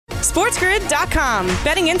SportsGrid.com.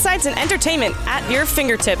 Betting insights and entertainment at your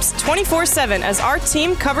fingertips 24/7 as our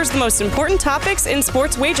team covers the most important topics in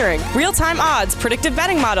sports wagering. Real-time odds, predictive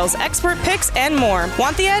betting models, expert picks, and more.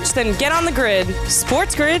 Want the edge? Then get on the grid.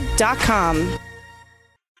 SportsGrid.com.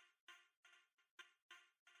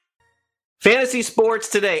 Fantasy Sports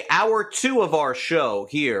Today, hour 2 of our show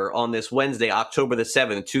here on this Wednesday, October the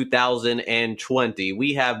 7th, 2020.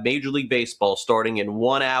 We have Major League Baseball starting in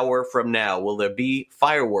 1 hour from now. Will there be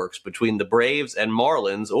fireworks between the Braves and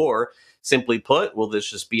Marlins, or simply put, will this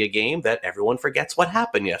just be a game that everyone forgets what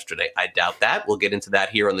happened yesterday? I doubt that. We'll get into that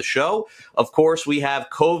here on the show. Of course, we have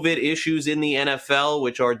COVID issues in the NFL,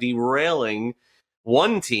 which are derailing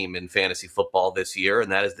one team in fantasy football this year,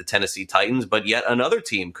 and that is the Tennessee Titans, but yet another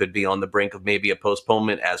team could be on the brink of maybe a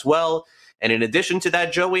postponement as well. And in addition to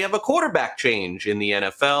that, Joe, we have a quarterback change in the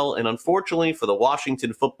NFL, and unfortunately for the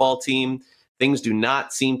Washington football team, things do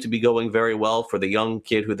not seem to be going very well for the young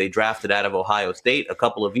kid who they drafted out of Ohio State a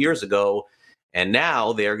couple of years ago, and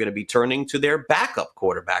now they're going to be turning to their backup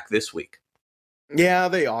quarterback this week. Yeah,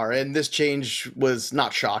 they are. And this change was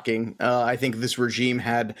not shocking. I think this regime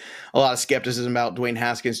had a lot of skepticism about Dwayne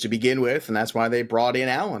Haskins to begin with, and that's why they brought in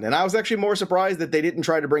Allen. And I was actually more surprised that they didn't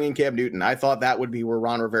try to bring in Cam Newton. I thought that would be where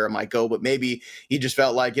Ron Rivera might go, but maybe he just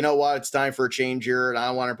felt like, you know what, it's time for a change here, and I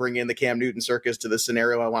don't want to bring in the Cam Newton circus to the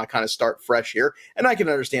scenario. I want to kind of start fresh here. And I can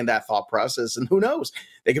understand that thought process. And who knows?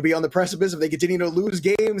 They could be on the precipice, if they continue to lose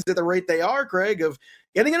games at the rate they are, Craig, of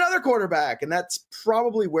getting another quarterback. And that's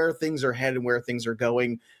probably where things are headed and where things are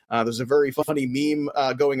going. There's a very funny meme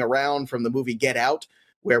going around from the movie Get Out,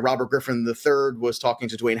 where Robert Griffin III was talking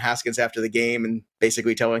to Dwayne Haskins after the game and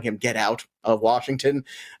basically telling him, get out of Washington.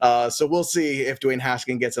 So we'll see if Dwayne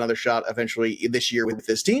Haskins gets another shot eventually this year with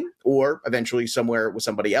this team, or eventually somewhere with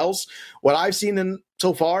somebody else. What I've seen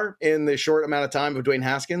so far in the short amount of time of Dwayne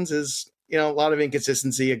Haskins is, a lot of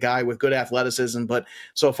inconsistency, a guy with good athleticism, but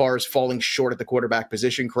so far is falling short at the quarterback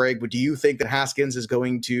position, Craig. But do you think that Haskins is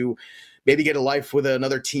going to maybe get a life with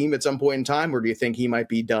another team at some point in time, or do you think he might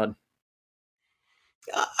be done?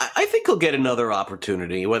 I think he'll get another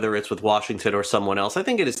opportunity, whether it's with Washington or someone else. I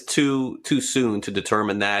think it is too soon to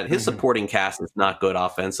determine that. His supporting cast is not good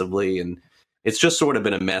offensively, and it's just sort of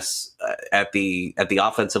been a mess at the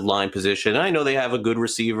offensive line position. And I know they have a good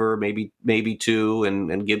receiver, maybe two,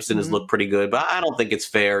 and Gibson has looked pretty good, but I don't think it's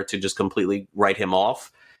fair to just completely write him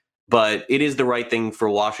off. But it is the right thing for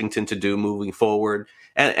Washington to do moving forward.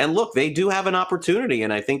 And look, they do have an opportunity,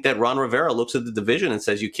 and I think that Ron Rivera looks at the division and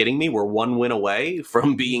says, "You kidding me? We're one win away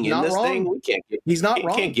from being in this thing. We can't. He's not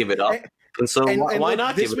wrong. Can't give it up." And so why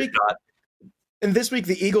not give it a shot? And this week,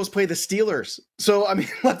 the Eagles play the Steelers. So, I mean,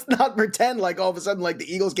 let's not pretend like all of a sudden, like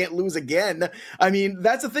the Eagles can't lose again. I mean,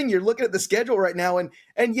 that's the thing. You're looking at the schedule right now, and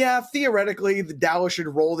yeah, theoretically, the Dallas should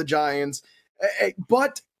roll the Giants.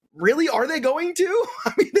 But really, are they going to?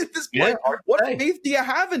 I mean, at this point, what faith do you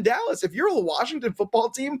have in Dallas? If you're the Washington football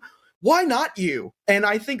team, why not you? And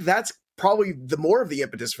I think that's probably the more of the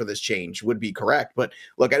impetus for this change would be correct. But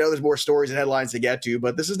look, I know there's more stories and headlines to get to,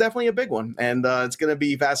 but this is definitely a big one. And it's going to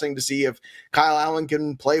be fascinating to see if Kyle Allen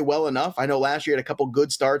can play well enough. I know last year he had a couple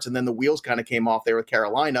good starts, and then the wheels kind of came off there with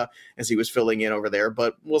Carolina as he was filling in over there.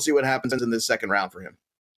 But we'll see what happens in this second round for him.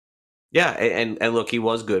 Yeah, and look, he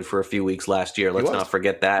was good for a few weeks last year. Let's not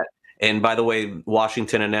forget that. And by the way,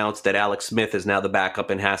 Washington announced that Alex Smith is now the backup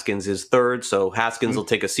and Haskins is third. So Haskins will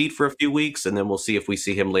take a seat for a few weeks, and then we'll see if we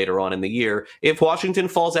see him later on in the year. If Washington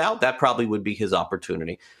falls out, that probably would be his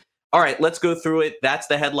opportunity. All right, let's go through it. That's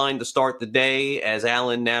the headline to start the day, as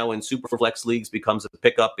Allen now in Superflex leagues becomes a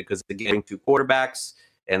pickup because they're getting two quarterbacks,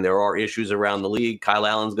 and there are issues around the league. Kyle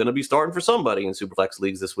Allen's going to be starting for somebody in Superflex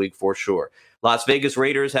leagues this week for sure. Las Vegas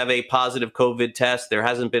Raiders have a positive COVID test. There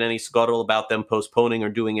hasn't been any scuttle about them postponing or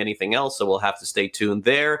doing anything else, so we'll have to stay tuned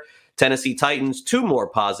there. Tennessee Titans, 2 more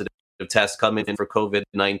positive tests coming in for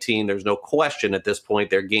COVID-19. There's no question at this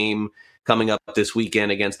point their game coming up this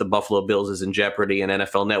weekend against the Buffalo Bills is in jeopardy, and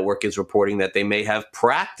NFL Network is reporting that they may have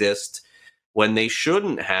practiced when they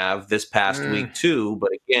shouldn't have this past week too.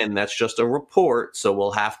 But again, that's just a report, so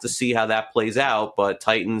we'll have to see how that plays out. But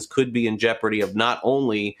Titans could be in jeopardy of not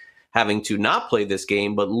only having to not play this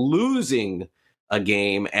game, but losing a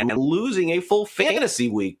game and losing a full fantasy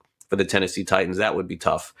week for the Tennessee Titans. That would be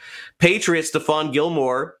tough. Patriots, Stephon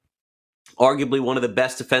Gilmore, arguably one of the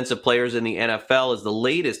best defensive players in the NFL, is the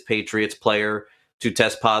latest Patriots player to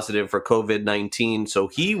test positive for COVID-19. So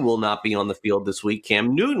he will not be on the field this week.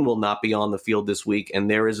 Cam Newton will not be on the field this week. And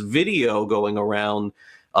there is video going around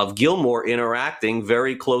of Gilmore interacting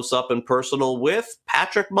very close up and personal with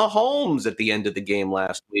Patrick Mahomes at the end of the game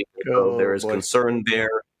last week. So there is concern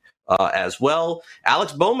there as well.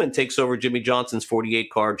 Alex Bowman takes over Jimmy Johnson's 48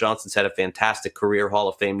 car. Johnson's had a fantastic career, Hall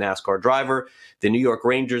of Fame NASCAR driver. The New York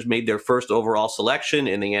Rangers made their first overall selection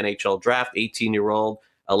in the NHL draft, 18-year-old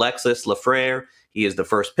Alexis Lafreniere. He is the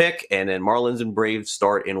first pick, and then Marlins and Braves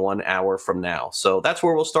start in 1 hour from now. So that's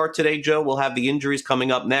where we'll start today, Joe. We'll have the injuries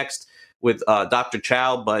coming up next with Dr.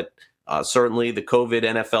 Chao, but certainly the COVID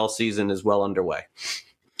NFL season is well underway.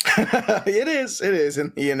 It is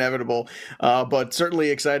in the inevitable, but certainly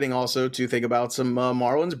exciting also to think about some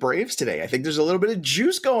Marlins Braves today. I think there's a little bit of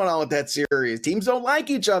juice going on with that series. Teams don't like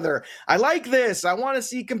each other. I like this. I want to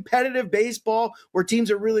see competitive baseball where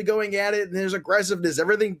teams are really going at it and there's aggressiveness.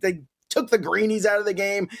 Everything, they took the greenies out of the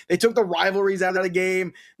game. They took the rivalries out of the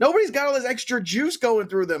game. Nobody's got all this extra juice going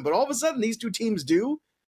through them, but all of a sudden these two teams do.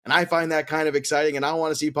 And I find that kind of exciting, and I want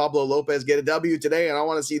to see Pablo Lopez get a W today, and I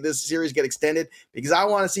want to see this series get extended because I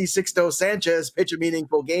want to see Sixto Sanchez pitch a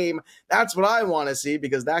meaningful game. That's what I want to see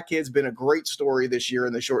because that kid's been a great story this year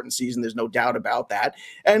in the shortened season. There's no doubt about that.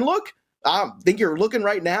 And look, I think you're looking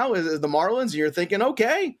right now as the Marlins, and you're thinking,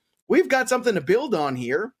 okay, we've got something to build on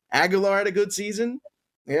here. Aguilar had a good season.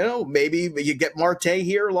 You know, maybe you get Marte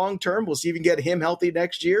here long term. We'll see if you can get him healthy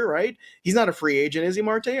next year, right? He's not a free agent, is he,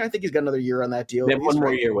 Marte? I think he's got another year on that deal. They have one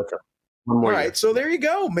more year with him. All right, so there you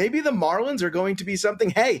go. Maybe the Marlins are going to be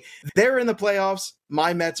something. Hey, they're in the playoffs.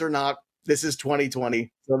 My Mets are not. This is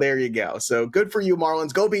 2020. So there you go. So good for you,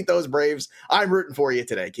 Marlins. Go beat those Braves. I'm rooting for you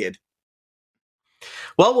today, kid.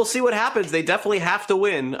 Well, we'll see what happens. They definitely have to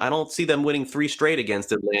win. I don't see them winning 3 straight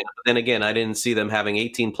against Atlanta. But then again, I didn't see them having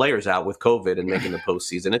 18 players out with COVID and making the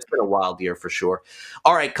postseason. It's been a wild year for sure.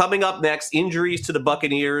 All right, coming up next, injuries to the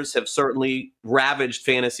Buccaneers have certainly ravaged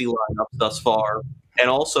fantasy lineups thus far.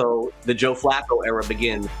 And also, the Joe Flacco era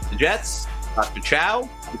begins. The Jets, Dr. Chao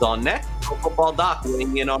is on next. Pro Football Doc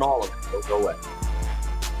weighing in on all of it. So go away.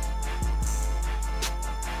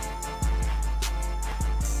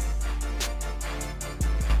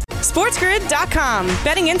 SportsGrid.com.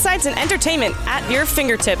 Betting insights and entertainment at your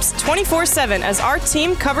fingertips 24/7 as our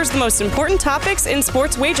team covers the most important topics in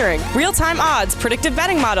sports wagering. Real-time odds, predictive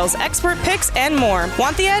betting models, expert picks, and more.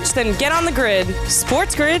 Want the edge? Then get on the grid.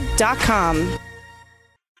 SportsGrid.com.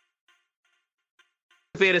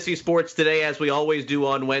 Fantasy sports today, as we always do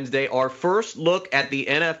on Wednesday, our first look at the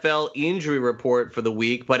NFL injury report for the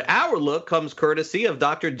week. But our look comes courtesy of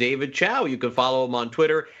Dr. David Chao. You can follow him on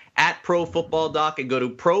Twitter at ProFootballDoc and go to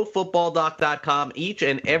ProFootballDoc.com each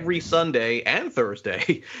and every Sunday and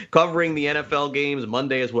Thursday, covering the NFL games,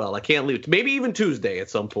 Monday as well. I can't leave. Maybe even Tuesday at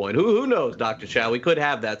some point. Who knows, Dr. Chao? We could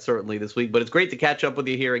have that certainly this week, but it's great to catch up with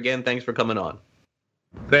you here again. Thanks for coming on.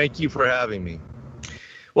 Thank you for having me.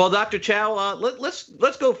 Well, Dr. Chao,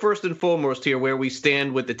 let's go first and foremost here where we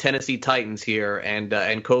stand with the Tennessee Titans here and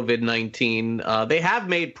COVID-19. They have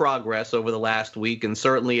made progress over the last week, and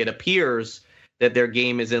certainly it appears that their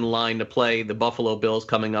game is in line to play the Buffalo Bills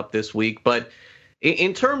coming up this week. But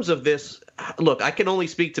in terms of this, look, I can only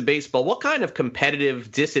speak to baseball. What kind of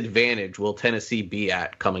competitive disadvantage will Tennessee be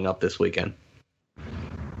at coming up this weekend?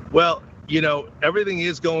 Well, everything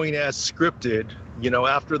is going as scripted.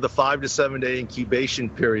 After the 5 to 7 day incubation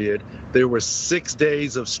period, there were 6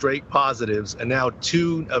 days of straight positives and now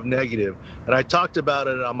 2 of negative. And I talked about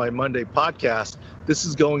it on my Monday podcast. This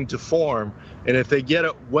is going to form. And if they get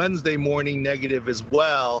a Wednesday morning negative as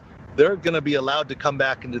well, they're going to be allowed to come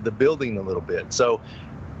back into the building a little bit. So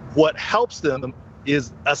what helps them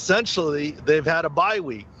is essentially they've had a bye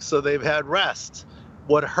week, so they've had rest.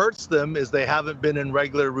 What hurts them is they haven't been in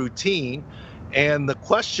regular routine. And the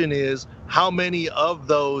question is, how many of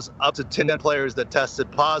those up to 10 players that tested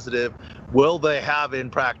positive will they have in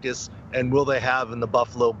practice and will they have in the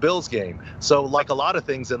Buffalo Bills game? So like a lot of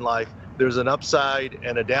things in life, there's an upside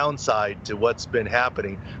and a downside to what's been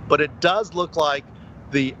happening. But it does look like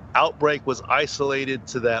the outbreak was isolated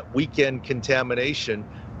to that weekend contamination,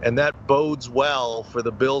 and that bodes well for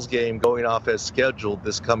the Bills game going off as scheduled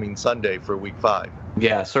this coming Sunday for Week 5.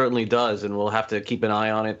 Yeah, certainly does, and we'll have to keep an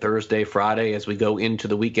eye on it Thursday, Friday, as we go into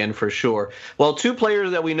the weekend for sure. Well, 2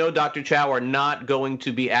 players that we know, Dr. Chao, are not going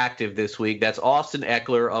to be active this week. That's Austin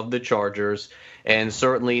Eckler of the Chargers and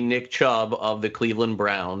certainly Nick Chubb of the Cleveland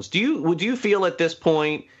Browns. Would you feel at this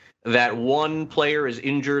point that one player is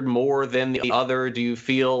injured more than the other? Do you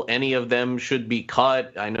feel any of them should be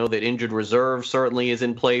cut? I know that injured reserve certainly is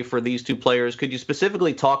in play for these 2 players. Could you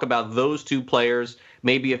specifically talk about those 2 players,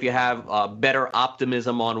 maybe if you have better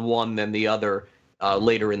optimism on one than the other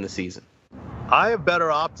later in the season? I have better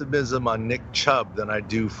optimism on Nick Chubb than I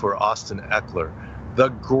do for Austin Eckler. The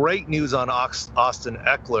great news on Austin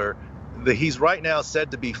Eckler, he's right now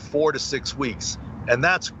said to be 4 to 6 weeks, and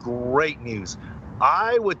that's great news.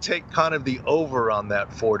 I would take kind of the over on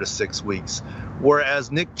that 4 to 6 weeks,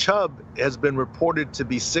 whereas Nick Chubb has been reported to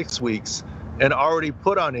be 6 weeks and already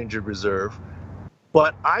put on injured reserve.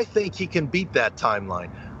 But I think he can beat that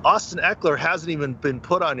timeline. Austin Eckler hasn't even been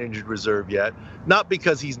put on injured reserve yet, not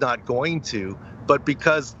because he's not going to, but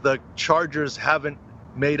because the Chargers haven't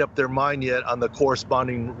made up their mind yet on the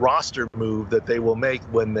corresponding roster move that they will make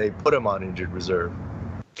when they put him on injured reserve.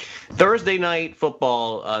 Thursday night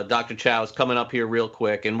football, Dr. Chao, is coming up here real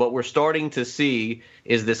quick, and what we're starting to see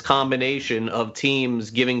is this combination of teams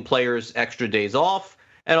giving players extra days off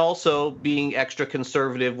and also being extra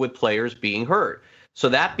conservative with players being hurt. So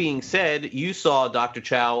that being said, you saw, Dr.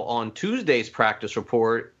 Chao, on Tuesday's practice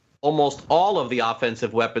report, almost all of the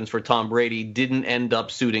offensive weapons for Tom Brady didn't end up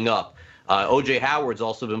suiting up. O.J. Howard's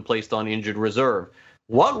also been placed on injured reserve.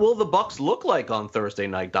 What will the Bucs look like on Thursday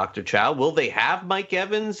night, Dr. Chao? Will they have Mike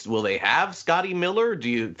Evans? Will they have Scotty Miller? Do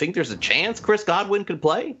you think there's a chance Chris Godwin could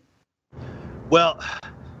play? Well,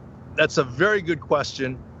 that's a very good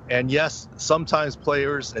question. And yes, sometimes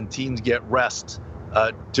players and teams get rest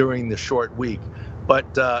during the short week.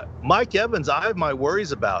 But Mike Evans, I have my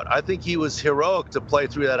worries about. I think he was heroic to play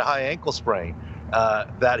through that high ankle sprain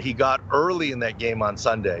that he got early in that game on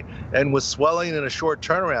Sunday and was swelling in a short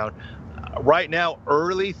turnaround. Right now,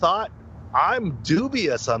 early thought, I'm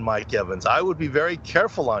dubious on Mike Evans. I would be very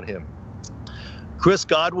careful on him. Chris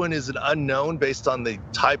Godwin is an unknown based on the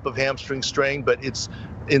type of hamstring strain, but it's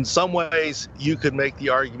in some ways you could make the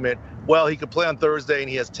argument, well, he could play on Thursday and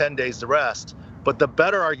he has 10 days to rest. But the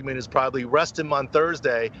better argument is probably rest him on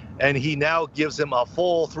Thursday, and he now gives him a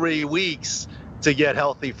full 3 weeks to get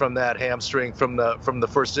healthy from that hamstring from the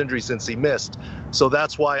first injury since he missed. So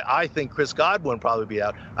that's why I think Chris Godwin probably be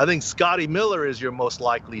out. I think Scotty Miller is your most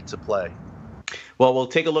likely to play. Well, we'll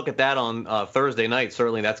take a look at that on Thursday night.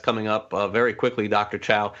 Certainly that's coming up very quickly, Dr.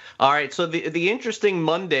 Chao. All right, so the interesting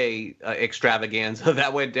Monday extravaganza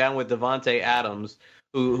that went down with Davante Adams,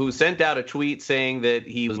 who sent out a tweet saying that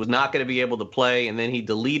he was not going to be able to play, and then he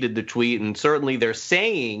deleted the tweet. And certainly they're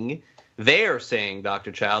saying,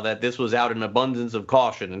 Dr. Chao, that this was out in abundance of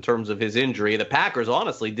caution in terms of his injury. The Packers,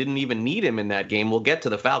 honestly, didn't even need him in that game. We'll get to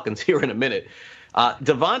the Falcons here in a minute.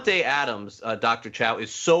 Davante Adams, Dr. Chao,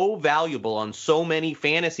 is so valuable on so many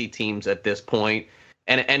fantasy teams at this point,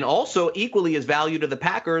 and also equally as value to the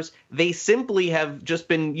Packers. They simply have just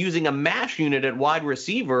been using a mash unit at wide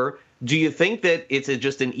receiver. Do you think that it's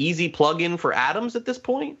just an easy plug-in for Adams at this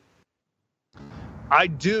point? I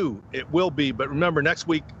do. It will be. But remember, next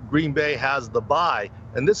week, Green Bay has the bye,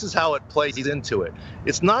 and this is how it plays into it.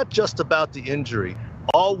 It's not just about the injury.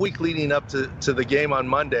 All week leading up to the game on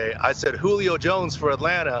Monday, I said Julio Jones for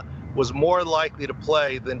Atlanta was more likely to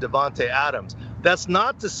play than Davante Adams. That's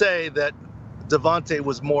not to say that Davante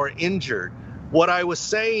was more injured. What I was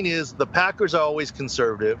saying is the Packers are always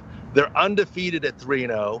conservative. They're undefeated at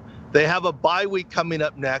 3-0. They have a bye week coming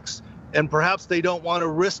up next, and perhaps they don't want to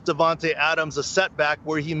risk Davante Adams a setback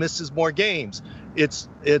where he misses more games. It's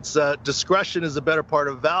discretion is a better part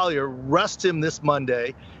of valor. Rest him this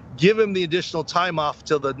Monday, give him the additional time off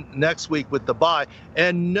till the next week with the bye,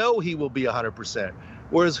 and know he will be 100%.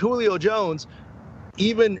 Whereas Julio Jones,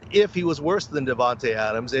 even if he was worse than Davante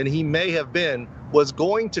Adams, and he may have been, was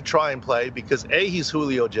going to try and play because A, he's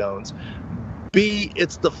Julio Jones, B,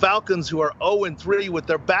 it's the Falcons who are 0-3 with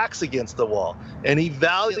their backs against the wall. And he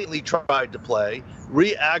valiantly tried to play,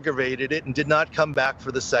 re-aggravated it, and did not come back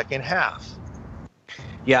for the second half.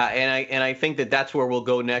 Yeah, and I think that's where we'll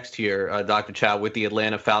go next here, Dr. Chao, with the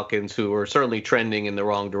Atlanta Falcons, who are certainly trending in the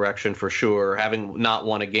wrong direction for sure, having not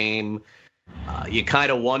won a game. You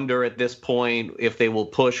kind of wonder at this point if they will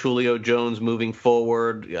push Julio Jones moving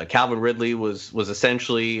forward. Calvin Ridley was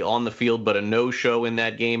essentially on the field, but a no-show in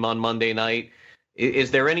that game on Monday night.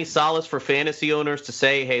 Is there any solace for fantasy owners to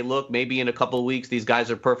say, hey, look, maybe in a couple of weeks these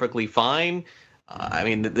guys are perfectly fine? I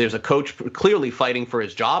mean, there's a coach clearly fighting for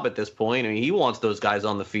his job at this point. I mean, he wants those guys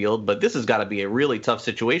on the field, but this has got to be a really tough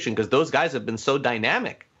situation because those guys have been so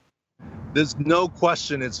dynamic. There's no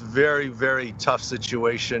question it's very, very tough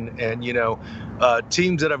situation. And,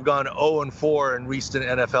 teams that have gone 0-4 in recent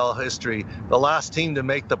NFL history, the last team to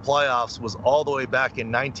make the playoffs was all the way back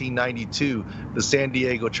in 1992, the San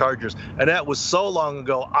Diego Chargers. And that was so long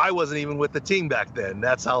ago, I wasn't even with the team back then.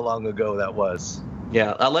 That's how long ago that was.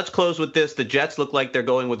 Yeah, let's close with this. The Jets look like they're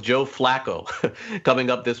going with Joe Flacco coming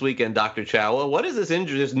up this weekend, Dr. Chao. What is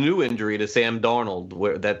this new injury to Sam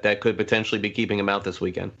Darnold that could potentially be keeping him out this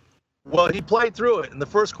weekend? Well, he played through it. In the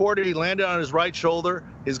first quarter, he landed on his right shoulder.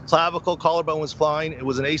 His clavicle collarbone was fine. It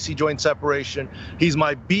was an AC joint separation. He's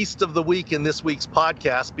my beast of the week in this week's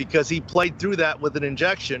podcast because he played through that with an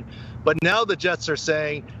injection. But now the Jets are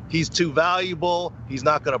saying he's too valuable. He's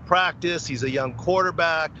not going to practice. He's a young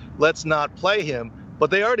quarterback. Let's not play him. But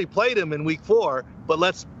they already played him in week 4. But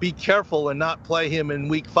let's be careful and not play him in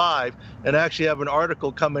week 5, and actually have an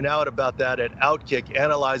article coming out about that at Outkick,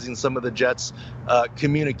 analyzing some of the Jets'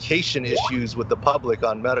 communication issues with the public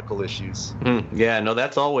on medical issues. Yeah, no,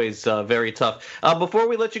 that's always very tough. Before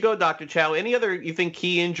we let you go, Dr. Chao, any other, you think,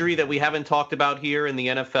 key injury that we haven't talked about here in the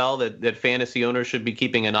NFL that fantasy owners should be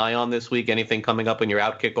keeping an eye on this week? Anything coming up in your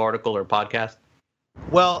Outkick article or podcast?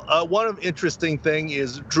 Well, one interesting thing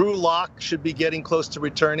is Drew Lock should be getting close to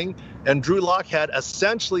returning, and Drew Lock had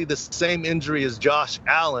essentially the same injury as Josh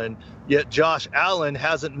Allen, yet Josh Allen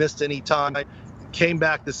hasn't missed any time, came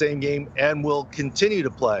back the same game, and will continue to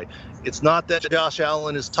play. It's not that Josh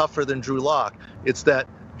Allen is tougher than Drew Lock. It's that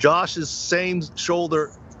Josh's same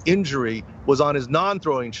shoulder injury was on his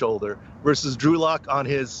non-throwing shoulder versus Drew Lock on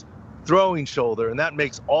his throwing shoulder, and that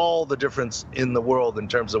makes all the difference in the world in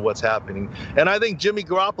terms of what's happening. And I think Jimmy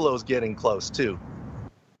Garoppolo is getting close too.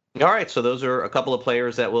 All right, so those are a couple of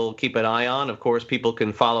players that we'll keep an eye on. Of course, people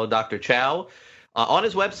can follow Dr. Chao on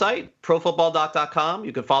his website, profootballdoc.com.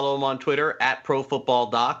 You can follow him on Twitter at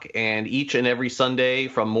profootballdoc. And each and every Sunday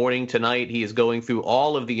from morning to night, he is going through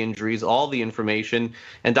all of the injuries, all the information.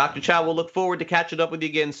 And Dr. Chao, we'll look forward to catching up with you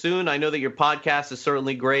again soon. I know that your podcast is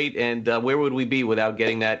certainly great. And where would we be without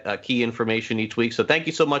getting that key information each week? So thank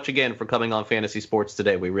you so much again for coming on Fantasy Sports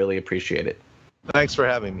Today. We really appreciate it. Thanks for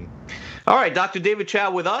having me. All right, Dr. David Chao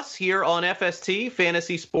with us here on FST,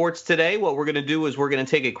 Fantasy Sports Today. What we're going to do is we're going to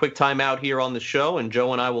take a quick time out here on the show, and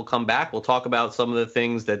Joe and I will come back. We'll talk about some of the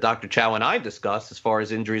things that Dr. Chao and I discussed as far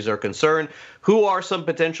as injuries are concerned. Who are some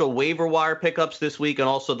potential waiver wire pickups this week, and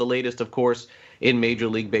also the latest, of course, in Major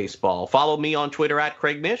League Baseball. Follow me on Twitter at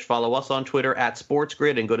Craig Mish. Follow us on Twitter at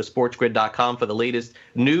SportsGrid, and go to sportsgrid.com for the latest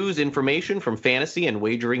news, information from fantasy and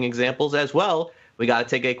wagering examples as well. We got to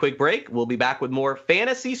take a quick break. We'll be back with more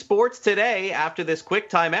Fantasy Sports Today after this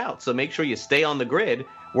quick timeout. So make sure you stay on the grid.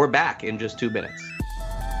 We're back in just 2 minutes.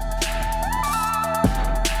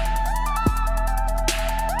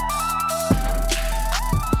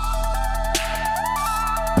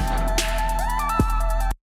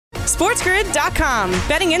 SportsGrid.com.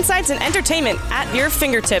 Betting insights and entertainment at your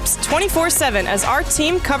fingertips 24/7 as our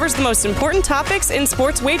team covers the most important topics in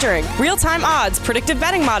sports wagering. Real-time odds, predictive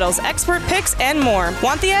betting models, expert picks, and more.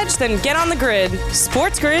 Want the edge? Then get on the grid.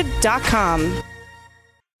 SportsGrid.com.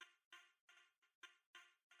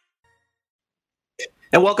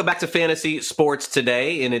 And welcome back to Fantasy Sports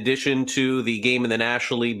Today. In addition to the game in the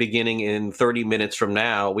National League beginning in 30 minutes from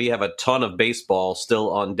now, we have a ton of baseball still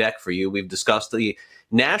on deck for you. We've discussed the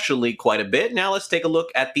National League quite a bit. Now let's take a look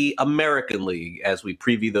at the American League as we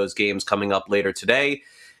preview those games coming up later today.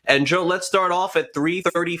 And Joe, let's start off at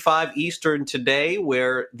 3:35 Eastern today,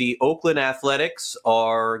 where the Oakland Athletics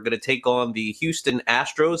are going to take on the Houston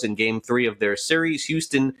Astros in Game 3 of their series.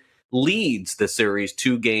 Houston leads the series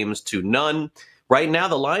 2-0. Right now,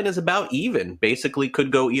 the line is about even. Basically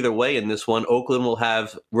could go either way in this one. Oakland will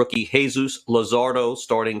have rookie Jesus Luzardo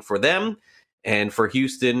starting for them. And for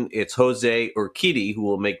Houston, it's Jose Urquidy who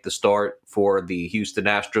will make the start for the Houston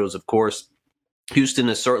Astros. Of course, Houston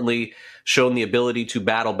has certainly shown the ability to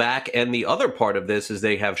battle back. And the other part of this is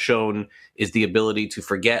they have shown is the ability to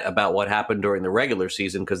forget about what happened during the regular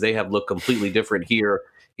season, because they have looked completely different here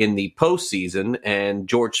in the postseason. And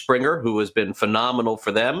George Springer, who has been phenomenal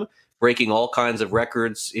for them, breaking all kinds of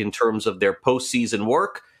records in terms of their postseason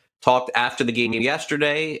work, talked after the game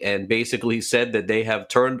yesterday and basically said that they have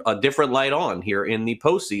turned a different light on here in the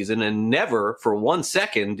postseason, and never for 1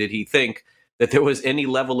 second did he think that there was any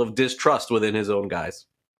level of distrust within his own guys.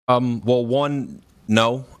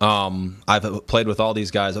 No. I've played with all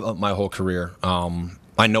these guys my whole career.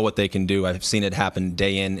 I know what they can do. I've seen it happen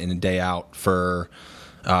day in and day out for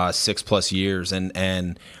 6+ years,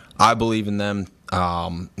 and I believe in them.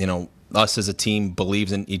 Us as a team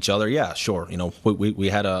believes in each other. Yeah, sure. We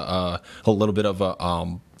had a little bit of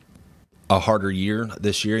a harder year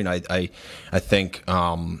this year, and I think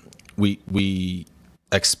we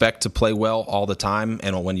expect to play well all the time,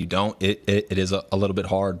 and when you don't, it is a little bit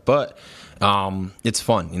hard. But it's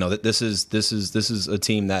fun. That this is a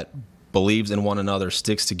team that believes in one another,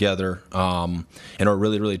 sticks together, and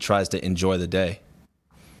really tries to enjoy the day.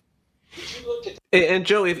 And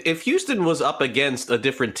Joe, if Houston was up against a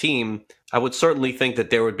different team, I would certainly think that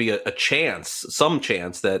there would be some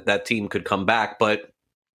chance that team could come back. But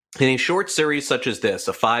in a short series such as this,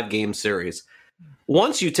 a 5-game series,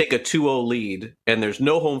 once you take a 2-0 lead and there's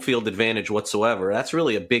no home field advantage whatsoever, that's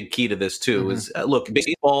really a big key to this too. Is look,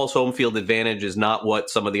 baseball's home field advantage is not what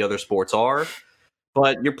some of the other sports are,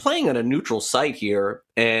 but you're playing on a neutral site here,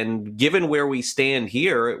 and given where we stand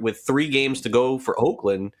here with 3 games to go for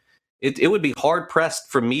Oakland, it would be hard pressed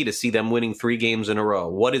for me to see them winning 3 games in a row.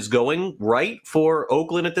 What is going right for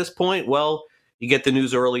Oakland at this point? Well, you get the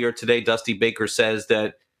news earlier today. Dusty Baker says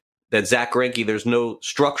that Zach Greinke, there's no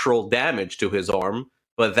structural damage to his arm,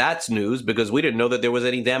 but that's news because we didn't know that there was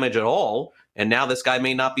any damage at all. And now this guy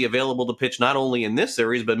may not be available to pitch not only in this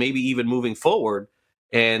series, but maybe even moving forward.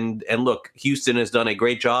 And look, Houston has done a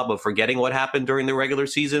great job of forgetting what happened during the regular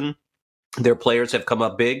season. Their players have come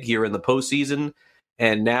up big here in the postseason.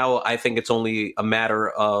 And now I think it's only a matter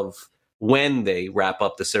of when they wrap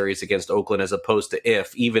up the series against Oakland as opposed to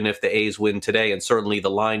if, even if the A's win today. And certainly the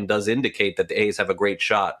line does indicate that the A's have a great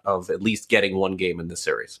shot of at least getting 1 game in this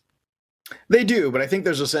series. They do, but I think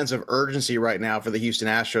there's a sense of urgency right now for the Houston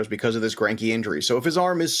Astros because of this Greinke injury. So if his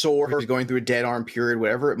arm is sore, if he's going through a dead arm period,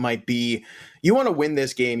 whatever it might be, you want to win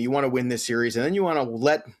this game, you want to win this series, and then you want to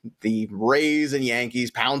let the Rays and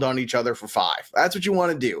Yankees pound on each other for 5. That's what you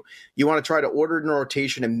want to do. You want to try to order it in a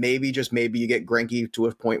rotation, and maybe, just maybe, you get Greinke to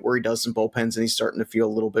a point where he does some bullpens and he's starting to feel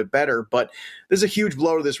a little bit better. But there's a huge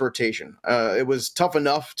blow to this rotation. It was tough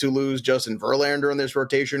enough to lose Justin Verlander in this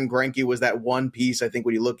rotation. Greinke was that one piece, I think,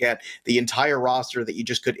 when you look at the entire roster that you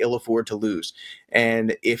just could ill afford to lose.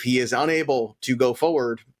 And if he is unable to go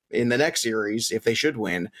forward in the next series, if they should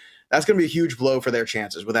win, that's going to be a huge blow for their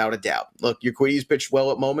chances, without a doubt. Look, Urquidy's pitched well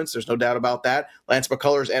at moments. There's no doubt about that. Lance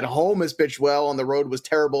McCullers at home has pitched well. On the road was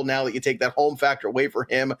terrible. Now that you take that home factor away for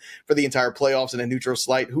him for the entire playoffs in a neutral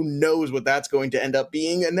site, who knows what that's going to end up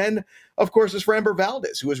being. And then, of course, there's Framber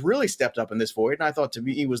Valdez, who has really stepped up in this void. And I thought, to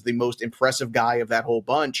me, he was the most impressive guy of that whole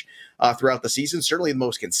bunch throughout the season, certainly the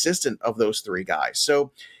most consistent of those 3 guys.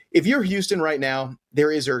 So if you're Houston right now,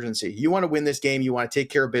 there is urgency. You want to win this game. You want to take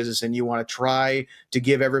care of business, and you want to try to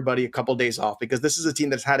give everybody a couple days off, because this is a team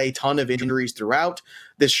that's had a ton of injuries throughout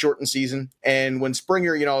this shortened season. And when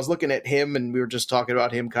Springer, I was looking at him, and we were just talking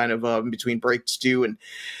about him kind of in between breaks too. And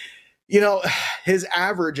his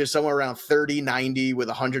average is somewhere around 30-90 with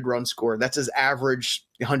 100 runs scored. That's his average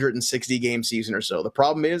 160 game season or so. The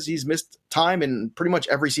problem is he's missed time in pretty much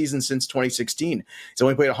every season since 2016. He's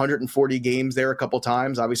only played 140 games there a couple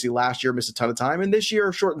times. Obviously last year missed a ton of time, and this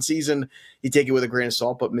year, shortened season, you take it with a grain of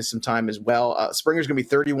salt, but missed some time as well. Springer's going to be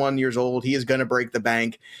 31 years old. He is going to break the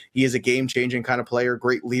bank. He is a game-changing kind of player,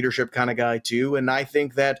 great leadership kind of guy too. And I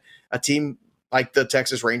think that a team like the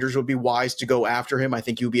Texas Rangers would be wise to go after him. I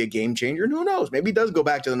think he would be a game changer. And who knows? Maybe he does go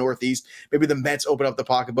back to the Northeast. Maybe the Mets open up the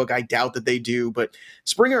pocketbook. I doubt that they do. But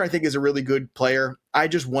Springer, I think, is a really good player. I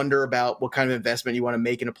just wonder about what kind of investment you want to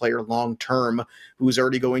make in a player long term who's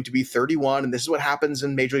already going to be 31. And this is what happens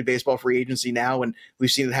in Major League Baseball free agency now. And we've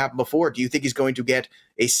seen it happen before. Do you think he's going to get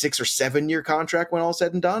a 6 or 7 year contract when all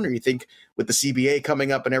said and done? Or you think with the CBA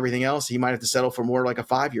coming up and everything else, he might have to settle for more like a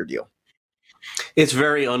 5-year deal? It's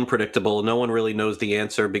very unpredictable. No one really knows the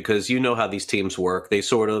answer because you know how these teams work. They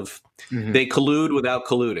sort of they collude without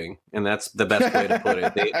colluding, and that's the best way to put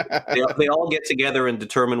it. They all get together and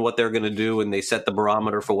determine what they're going to do, and they set the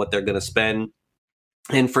barometer for what they're going to spend.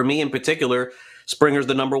 And for me in particular, Springer's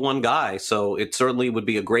the number 1 guy, so it certainly would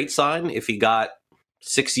be a great sign if he got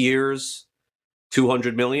 6 years,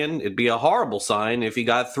 $200 million. It'd be a horrible sign if he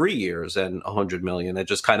got 3 years and $100 million. That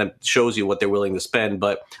just kind of shows you what they're willing to spend.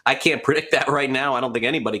 But I can't predict that right now. I don't think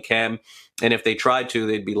anybody can. And if they tried to,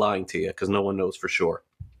 they'd be lying to you because no one knows for sure.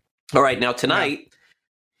 All right, now tonight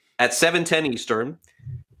at 7:10 Eastern,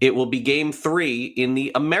 it will be Game 3 in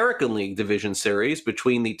the American League Division Series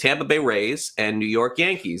between the Tampa Bay Rays and New York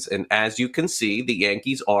Yankees. And as you can see, the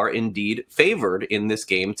Yankees are indeed favored in this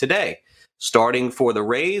game today. Starting for the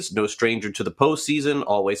Rays, no stranger to the postseason,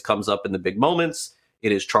 always comes up in the big moments.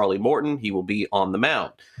 It is Charlie Morton. He will be on the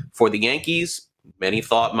mound. For the Yankees, many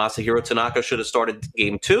thought Masahiro Tanaka should have started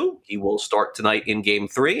Game 2. He will start tonight in Game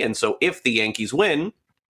 3. And so if the Yankees win,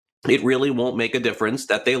 it really won't make a difference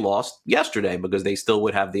that they lost yesterday because they still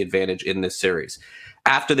would have the advantage in this series.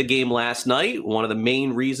 After the game last night, one of the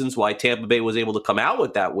main reasons why Tampa Bay was able to come out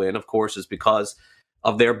with that win, of course, is because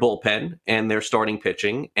of their bullpen and their starting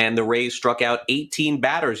pitching. And the Rays struck out 18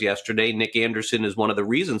 batters yesterday. Nick Anderson is one of the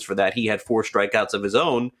reasons for that. He had 4 strikeouts of his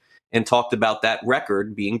own and talked about that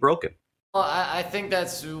record being broken. Well, I think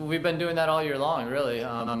we've been doing that all year long, really.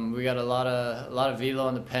 We got a lot of velo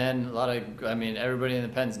in the pen. Everybody in the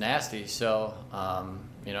pen's nasty. So,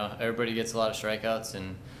 everybody gets a lot of strikeouts,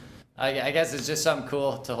 and I guess it's just something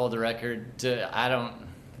cool to hold the record.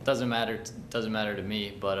 Doesn't matter to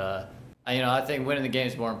me, but I think winning the game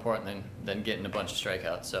is more important than getting a bunch of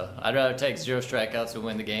strikeouts. So I'd rather take 0 strikeouts to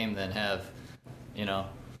win the game than have,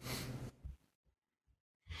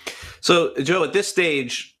 So, Joe, at this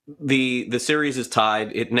stage, the series is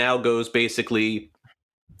tied. It now goes basically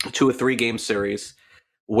to a 3-game series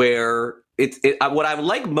where what I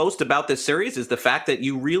like most about this series is the fact that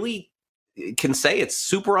you really can say it's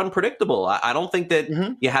super unpredictable. I don't think that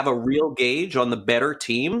you have a real gauge on the better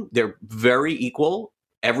team. They're very equal,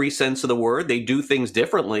 every sense of the word. They do things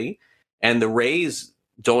differently, and the Rays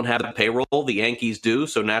don't have the payroll. The Yankees do,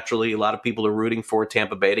 so naturally a lot of people are rooting for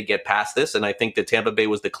Tampa Bay to get past this, and I think that Tampa Bay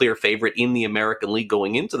was the clear favorite in the American League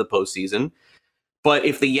going into the postseason. But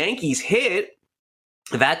if the Yankees hit,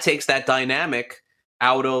 that takes that dynamic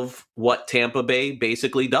out of what Tampa Bay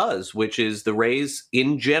basically does, which is the Rays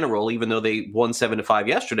in general, even though they won 7-5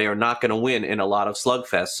 yesterday, are not going to win in a lot of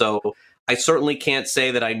slugfests. So I certainly can't say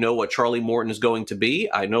that I know what Charlie Morton is going to be.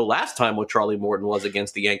 I know last time what Charlie Morton was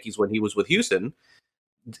against the Yankees when he was with Houston.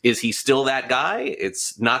 Is he still that guy?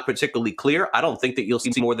 It's not particularly clear. I don't think that you'll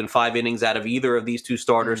see more than 5 innings out of either of these two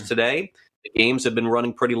starters today. The games have been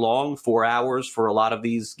running pretty long, 4 hours for a lot of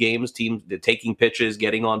these games, teams taking pitches,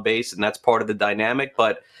 getting on base, and that's part of the dynamic.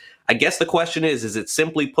 But I guess the question is it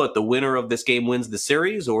simply put, the winner of this game wins the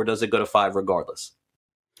series, or does it go to 5 regardless?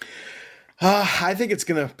 I think it's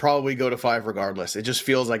going to probably go to 5 regardless. It just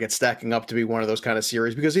feels like it's stacking up to be one of those kind of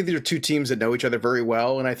series because these are two teams that know each other very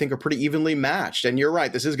well and I think are pretty evenly matched. And you're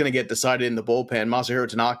right, this is going to get decided in the bullpen. Masahiro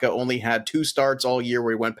Tanaka only had 2 starts all year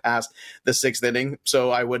where he went past the 6th inning. So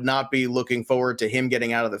I would not be looking forward to him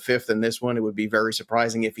getting out of the 5th in this one. It would be very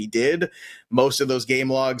surprising if he did. Most of those game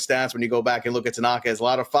log stats, when you go back and look at Tanaka, is a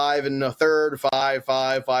lot of 5 1/3,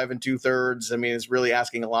 5 2/3. I mean, it's really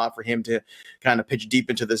asking a lot for him to kind of pitch deep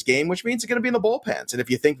into this game, which means going to be in the bullpens. And if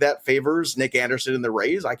you think that favors Nick Anderson and the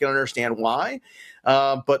Rays, I can understand why.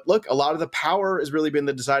 But look, a lot of the power has really been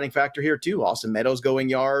the deciding factor here too. Austin Meadows going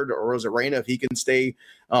yard, or Rosarena, if he can stay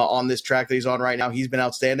on this track that he's on right now, he's been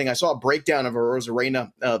outstanding. I saw a breakdown of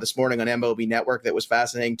Rosarena this morning on MLB Network that was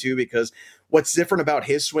fascinating too, because what's different about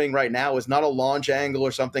his swing right now is not a launch angle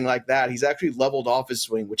or something like that. He's actually leveled off his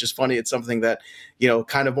swing, which is funny. It's something that,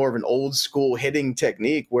 kind of more of an old school hitting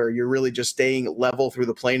technique where you're really just staying level through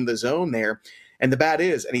the plane of the zone there. And the bat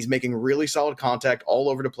is, and he's making really solid contact all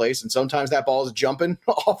over the place. And sometimes that ball is jumping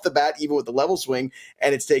off the bat, even with the level swing,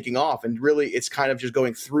 and it's taking off. And really, it's kind of just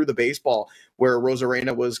going through the baseball, where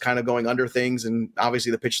Rosarena was kind of going under things. And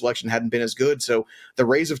obviously the pitch selection hadn't been as good. So the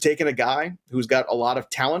Rays have taken a guy who's got a lot of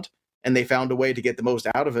talent, and they found a way to get the most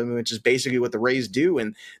out of him, which is basically what the Rays do.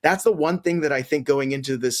 And that's the one thing that I think going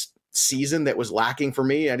into this season that was lacking for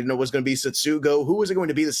me. I didn't know it was going to be Satsugo. Who was it going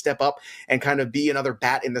to be to step up and kind of be another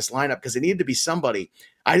bat in this lineup? Because it needed to be somebody.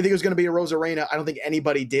 I didn't think it was going to be a Rosarena. I don't think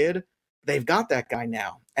anybody did. They've got that guy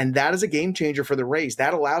now. And that is a game changer for the Rays.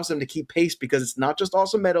 That allows them to keep pace because it's not just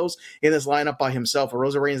Austin Meadows in this lineup by himself. A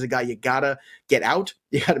Rosarena is a guy you got to get out.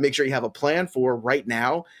 You got to make sure you have a plan for right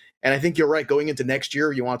now. And I think you're right. Going into next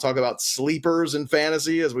year, you want to talk about sleepers in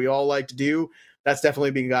fantasy, as we all like to do. That's definitely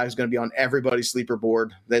being a guy who's going to be on everybody's sleeper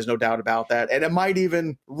board. There's no doubt about that. And it might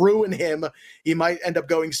even ruin him. He might end up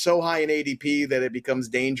going so high in ADP that it becomes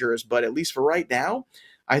dangerous. But at least for right now,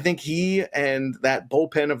 I think he and that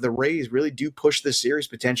bullpen of the Rays really do push this series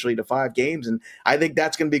potentially to 5 games. And I think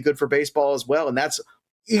that's going to be good for baseball as well. And that's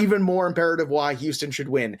even more imperative why Houston should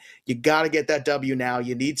win. You got to get that W now.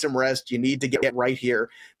 You need some rest. You need to get right here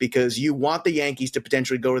because you want the Yankees to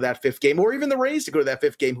potentially go to that 5th game, or even the Rays to go to that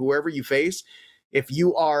 5th game, whoever you face. If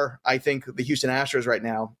you are, I think, the Houston Astros right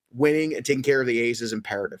now, winning and taking care of the A's is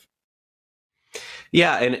imperative.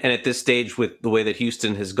 Yeah, and at this stage, with the way that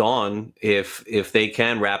Houston has gone, if they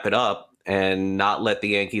can wrap it up and not let the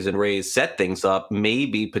Yankees and Rays set things up,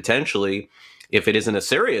 maybe potentially, if it isn't a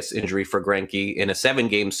serious injury for Greinke, in a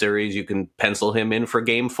 7-game series, you can pencil him in for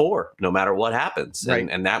Game 4, no matter what happens. Right.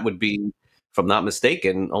 And that would be, if I'm not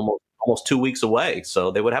mistaken, almost 2 weeks away. So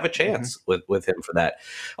they would have a chance with him for that.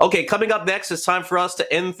 Okay, coming up next, it's time for us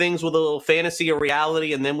to end things with a little fantasy or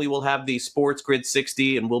reality, and then we will have the Sports Grid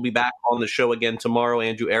 60, and we'll be back on the show again tomorrow.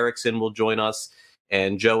 Andrew Erickson will join us,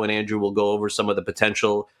 and Joe and Andrew will go over some of the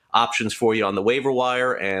potential options for you on the waiver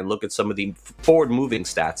wire and look at some of the forward-moving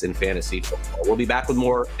stats in fantasy. We'll be back with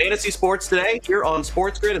more fantasy sports today here on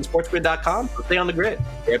Sports Grid and sportsgrid.com. So stay on the grid.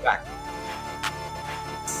 Be right back.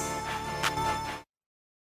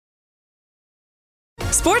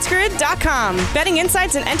 SportsGrid.com. Betting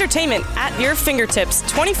insights and entertainment at your fingertips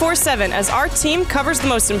 24/7 as our team covers the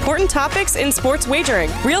most important topics in sports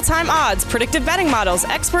wagering. Real-time odds, predictive betting models,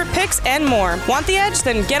 expert picks, and more. Want the edge?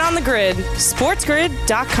 Then get on the grid.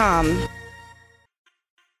 SportsGrid.com.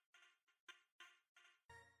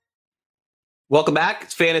 Welcome back.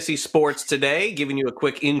 It's Fantasy Sports Today, giving you a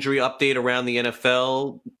quick injury update around the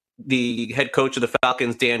NFL. The head coach of the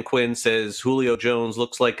Falcons, Dan Quinn, says Julio Jones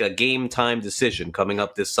looks like a game-time decision coming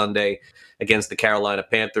up this Sunday against the Carolina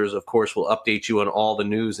Panthers. Of course, we'll update you on all the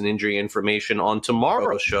news and injury information on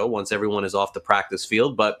tomorrow's show once everyone is off the practice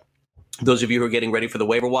field. But those of you who are getting ready for the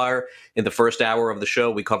waiver wire, in the first hour of the show,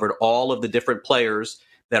 we covered all of the different players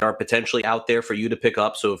that are potentially out there for you to pick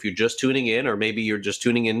up. So if you're just tuning in, or maybe you're just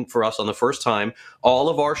tuning in for us on the first time, all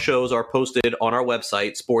of our shows are posted on our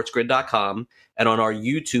website, sportsgrid.com, and on our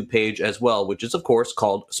YouTube page as well, which is, of course,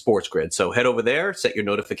 called SportsGrid. So head over there, set your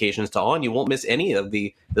notifications to on. You won't miss any of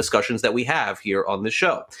the discussions that we have here on the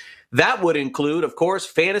show. That would include, of course,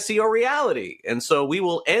 fantasy or reality. And so we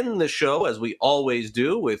will end the show, as we always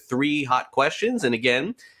do, with 3 hot questions. And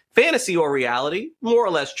again, fantasy or reality, more or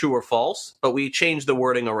less true or false, but we change the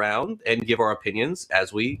wording around and give our opinions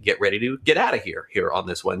as we get ready to get out of here on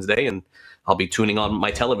this Wednesday. And I'll be tuning on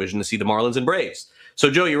my television to see the Marlins and Braves.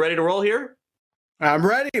 So, Joe, you ready to roll here? I'm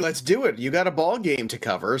ready. Let's do it. You got a ball game to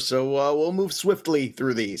cover, so we'll move swiftly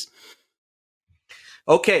through these.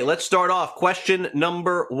 Okay, let's start off. Question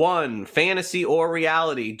number 1, fantasy or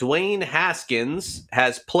reality. Dwayne Haskins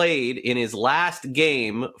has played in his last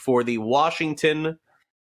game for the Washington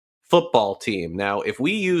football team. Now, if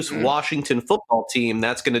we use Washington football team,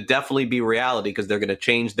 that's going to definitely be reality because they're going to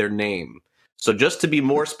change their name. So just to be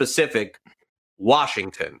more specific,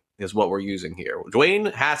 Washington is what we're using here.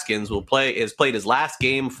 Dwayne Haskins has played his last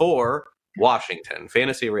game for Washington.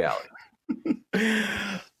 Fantasy or reality?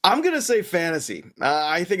 I'm going to say fantasy.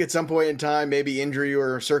 I think at some point in time, maybe injury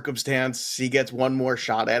or circumstance, he gets one more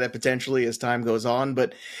shot at it potentially as time goes on.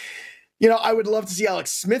 But, I would love to see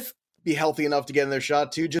Alex Smith be healthy enough to get in their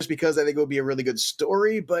shot too, just because I think it would be a really good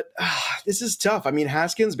story. But this is tough. I mean,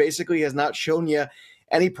 Haskins basically has not shown you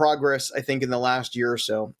any progress, I think, in the last year or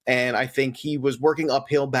so. And I think he was working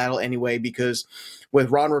uphill battle anyway, because with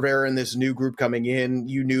Ron Rivera and this new group coming in,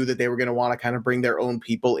 you knew that they were going to want to kind of bring their own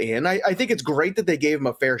people in. I think it's great that they gave him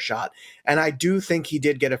a fair shot. And I do think he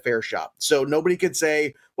did get a fair shot. So nobody could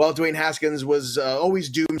say, well, Dwayne Haskins was always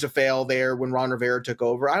doomed to fail there when Ron Rivera took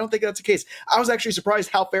over. I don't think that's the case. I was actually surprised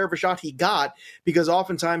how fair of a shot he got, because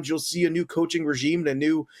oftentimes you'll see a new coaching regime and a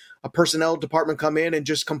new personnel department come in and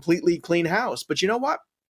just completely clean house. But you know what?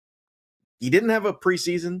 He didn't have a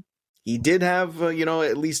preseason. He did have,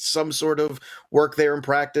 at least some sort of work there in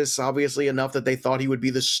practice, obviously enough that they thought he would be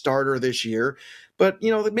the starter this year. But,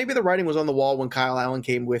 maybe the writing was on the wall when Kyle Allen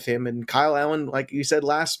came with him. And Kyle Allen, like you said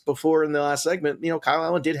before in the last segment, Kyle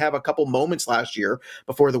Allen did have a couple moments last year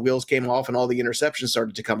before the wheels came off and all the interceptions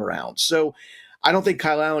started to come around. So I don't think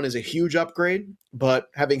Kyle Allen is a huge upgrade, but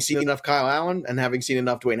having seen enough Kyle Allen and having seen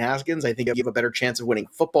enough Dwayne Haskins, I think you have a better chance of winning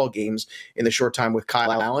football games in the short time with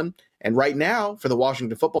Kyle Allen. And right now, for the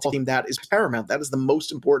Washington football team, that is paramount. That is the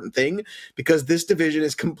most important thing, because this division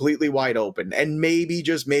is completely wide open. And maybe,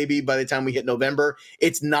 just maybe, by the time we hit November,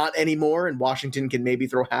 it's not anymore, and Washington can maybe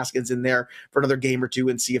throw Haskins in there for another game or two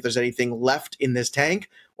and see if there's anything left in this tank.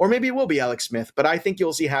 Or maybe it will be Alex Smith. But I think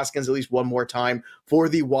you'll see Haskins at least one more time for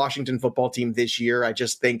the Washington football team this year. I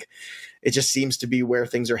just think it just seems to be where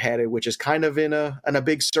things are headed, which is kind of in a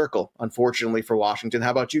big circle, unfortunately, for Washington. How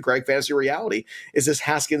about you, Greg? Fantasy reality? Is this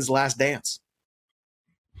Haskins' last dance?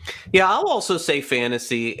 Yeah, I'll also say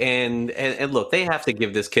fantasy, and look, they have to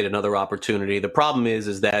give this kid another opportunity. The problem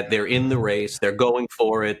is that they're in the race, they're going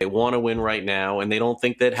for it, they want to win right now, and they don't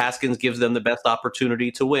think that Haskins gives them the best opportunity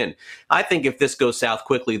to win. I think if this goes south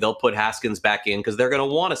quickly, they'll put Haskins back in because they're going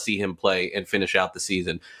to want to see him play and finish out the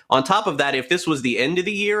season. On top of that, if this was the end of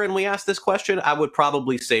the year and we asked this question, I would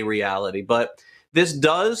probably say reality, but this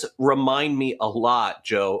does remind me a lot,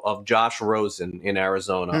 Joe, of Josh Rosen in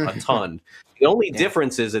Arizona, a ton. The only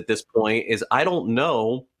difference is at this point is I don't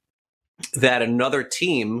know that another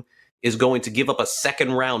team is going to give up a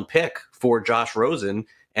second-round pick for Josh Rosen.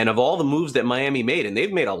 And of all the moves that Miami made, and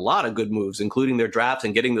they've made a lot of good moves, including their drafts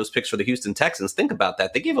and getting those picks for the Houston Texans, think about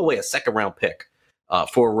that. They gave away a second-round pick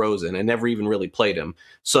for Rosen and never even really played him.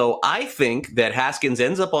 So I think that Haskins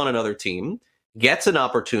ends up on another team, gets an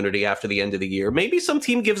opportunity after the end of the year. Maybe some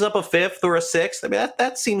team gives up a 5th or a 6th. I mean,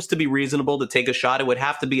 that seems to be reasonable to take a shot. It would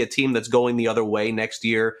have to be a team that's going the other way next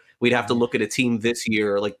year. We'd have to look at a team this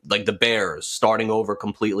year, like the Bears, starting over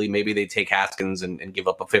completely. Maybe they take Haskins and give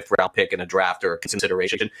up a 5th-round pick in a draft or a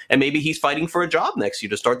consideration. And maybe he's fighting for a job next year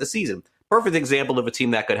to start the season. Perfect example of a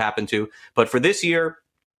team that could happen to. But for this year,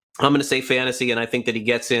 I'm going to say fantasy, and I think that he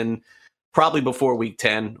gets in probably before week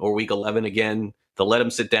 10 or week 11 again. They'll let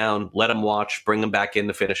him sit down, let him watch, bring him back in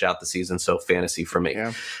to finish out the season. So fantasy for me.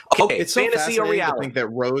 Yeah. Okay, it's so fantasy or fascinating reality? to think that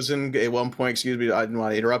Rosen at one point, excuse me, I didn't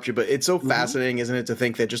want to interrupt you, but it's so fascinating, isn't it, to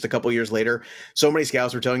think that just a couple years later, so many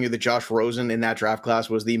scouts were telling you that Josh Rosen in that draft class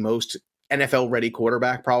was the most NFL-ready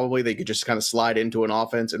quarterback probably they could just kind of slide into an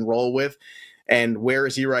offense and roll with. And where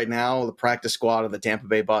is he right now? The practice squad of the Tampa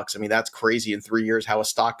Bay Bucks. I mean, that's crazy in 3 years how a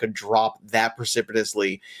stock could drop that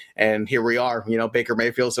precipitously. And here we are, Baker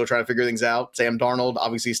Mayfield still trying to figure things out. Sam Darnold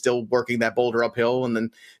obviously still working that boulder uphill. And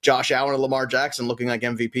then Josh Allen and Lamar Jackson looking like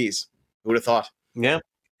MVPs. Who would have thought? Yeah,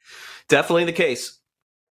 definitely the case.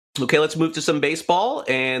 Okay, let's move to some baseball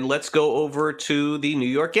and let's go over to the New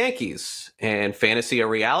York Yankees and fantasy or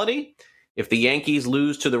reality. If the Yankees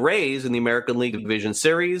lose to the Rays in the American League Division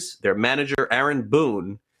Series, their manager, Aaron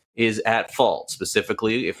Boone, is at fault.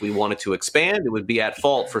 Specifically, if we wanted to expand, it would be at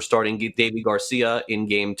fault for starting Davy Garcia in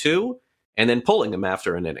Game 2 and then pulling him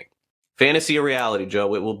after an inning. Fantasy or reality,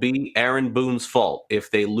 Joe, it will be Aaron Boone's fault if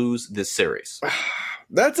they lose this series.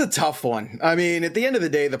 That's a tough one. I mean, at the end of the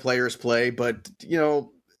day, the players play, but,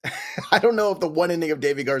 I don't know if the one inning of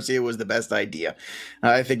Davy Garcia was the best idea.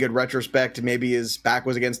 I think in retrospect, maybe his back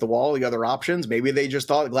was against the wall, the other options. Maybe they just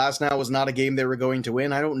thought Glasnow was not a game they were going to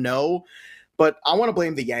win. I don't know. But I want to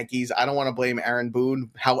blame the Yankees. I don't want to blame Aaron Boone.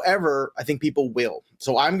 However, I think people will.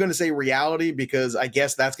 So I'm going to say reality because I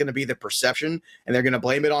guess that's going to be the perception. And they're going to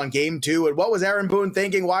blame it on Game 2. And what was Aaron Boone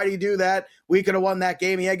thinking? Why did he do that? We could have won that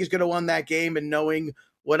game. The Yankees could have won that game. And knowing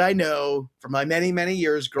what I know from my many, many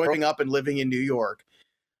years growing up and living in New York,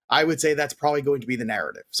 I would say that's probably going to be the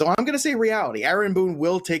narrative. So I'm going to say reality. Aaron Boone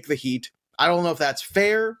will take the heat. I don't know if that's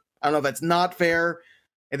fair. I don't know if that's not fair.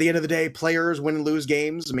 At the end of the day, players win and lose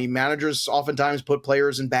games. I mean, managers oftentimes put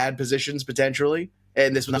players in bad positions potentially,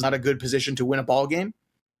 and this was not a good position to win a ball game.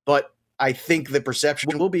 But I think the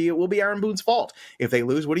perception will be it will be Aaron Boone's fault if they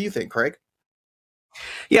lose. What do you think, Craig?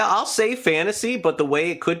 Yeah, I'll say fantasy, but the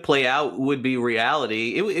way it could play out would be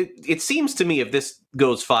reality. It seems to me if this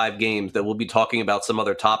goes 5 games that we'll be talking about some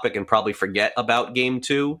other topic and probably forget about Game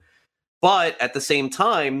 2. But at the same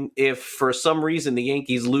time, if for some reason the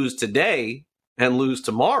Yankees lose today and lose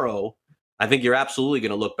tomorrow, I think you're absolutely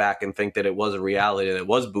going to look back and think that it was a reality, that it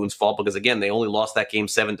was Boone's fault, because again, they only lost that game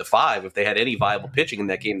 7-5. If they had any viable pitching in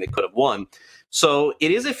that game, they could have won. So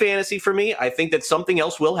it is a fantasy for me. I think that something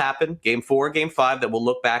else will happen, Game 4, Game 5, that we'll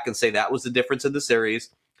look back and say that was the difference in the series.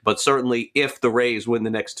 But certainly if the Rays win the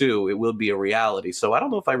next 2, it will be a reality. So I don't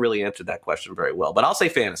know if I really answered that question very well, but I'll say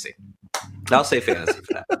fantasy. I'll say fantasy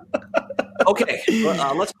for that. Okay,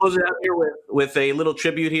 let's close it out here with a little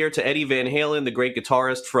tribute here to Eddie Van Halen, the great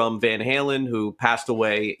guitarist from Van Halen, who passed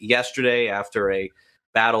away yesterday after a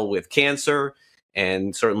battle with cancer.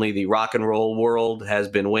 And certainly the rock and roll world has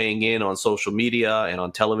been weighing in on social media and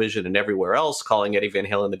on television and everywhere else, calling Eddie Van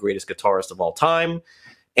Halen the greatest guitarist of all time.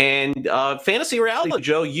 And fantasy reality,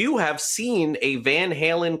 Joe, you have seen a Van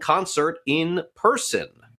Halen concert in person.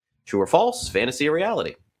 True or false? Fantasy or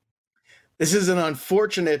reality? This is an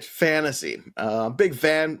unfortunate fantasy. Big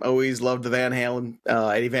fan, always loved the Van Halen.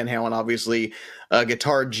 Eddie Van Halen, obviously, a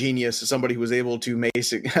guitar genius, somebody who was able to make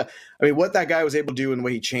I mean, what that guy was able to do and the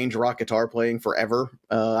way he changed rock guitar playing forever.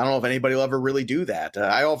 I don't know if anybody will ever really do that.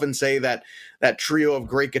 I often say that trio of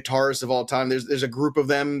great guitarists of all time, there's a group of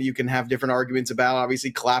them you can have different arguments about.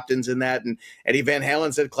 Obviously, Clapton's in that, and Eddie Van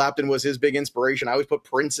Halen said Clapton was his big inspiration. I always put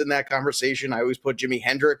Prince in that conversation. I always put Jimi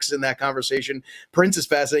Hendrix in that conversation. Prince is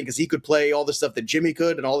fascinating because he could play all the stuff that Jimmy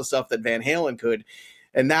could and all the stuff that Van Halen could.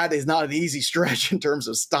 And that is not an easy stretch in terms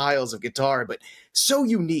of styles of guitar, but so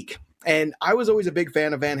unique. And I was always a big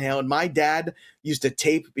fan of Van Halen. My dad used to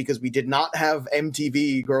tape, because we did not have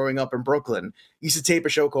MTV growing up in Brooklyn, he used to tape a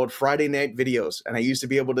show called Friday Night Videos. And I used to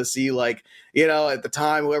be able to see, at the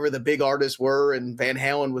time, whoever the big artists were, and Van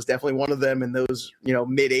Halen was definitely one of them in those,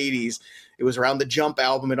 mid 80s. It was around the Jump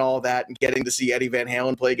album and all that, and getting to see Eddie Van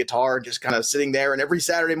Halen play guitar and just kind of sitting there. And every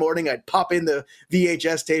Saturday morning, I'd pop in the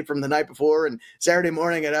VHS tape from the night before, and Saturday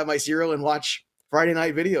morning, I'd have my cereal and watch Friday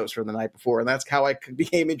Night Videos from the night before. And that's how I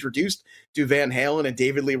became introduced to Van Halen and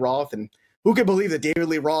David Lee Roth. And who could believe that David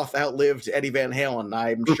Lee Roth outlived Eddie Van Halen?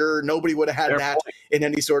 I'm sure nobody would have had that in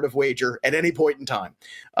any sort of wager at any point in time.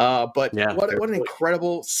 What an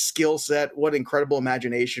incredible skill set, what incredible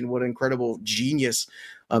imagination, what incredible genius.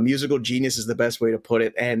 Musical genius is the best way to put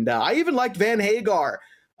it. And I even liked Van Hagar.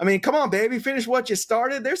 I mean, come on, baby, finish what you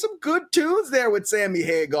started. There's some good tunes there with Sammy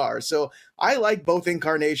Hagar. So I like both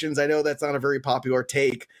incarnations. I know that's not a very popular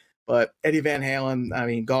take, but Eddie Van Halen, I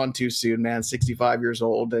mean, gone too soon, man, 65 years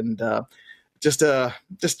old. And just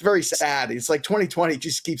very sad. It's like 2020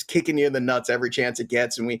 just keeps kicking you in the nuts every chance it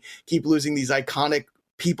gets. And we keep losing these iconic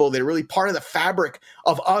people that are really part of the fabric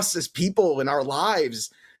of us as people in our lives.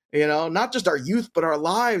 Not just our youth, but our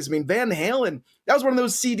lives. I mean, Van Halen, that was one of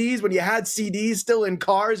those CDs when you had CDs still in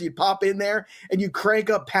cars, you'd pop in there and you'd crank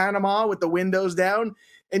up Panama with the windows down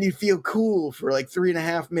and you'd feel cool for like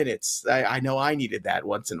 3.5 minutes. I know I needed that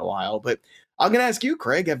once in a while, but I'm going to ask you,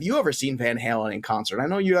 Craig, have you ever seen Van Halen in concert? I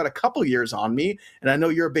know you had a couple years on me, and I know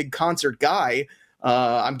you're a big concert guy.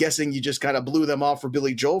 I'm guessing you just kind of blew them off for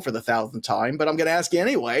Billy Joel for the 1,000th time, but I'm going to ask you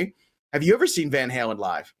anyway. Have you ever seen Van Halen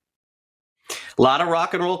live? A lot of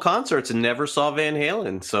rock and roll concerts and never saw Van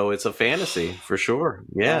Halen, so it's a fantasy for sure.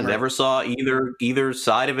 Yeah, never saw either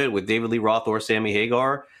side of it with David Lee Roth or Sammy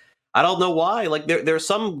Hagar. I don't know why. Like there are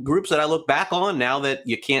some groups that I look back on now that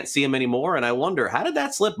you can't see them anymore, and I wonder, how did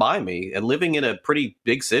that slip by me? And living in a pretty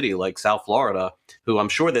big city like South Florida, who I'm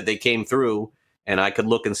sure that they came through, and I could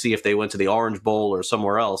look and see if they went to the Orange Bowl or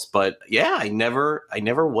somewhere else. But yeah, I never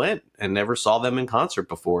went and never saw them in concert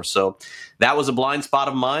before. So that was a blind spot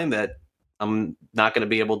of mine that I'm not going to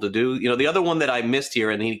be able to do. The other one that I missed here,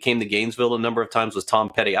 and he came to Gainesville a number of times, was Tom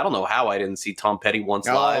Petty. I don't know how I didn't see Tom Petty once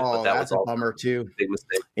live, but that was a bummer too. Big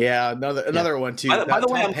mistake. Yeah, another one too. By the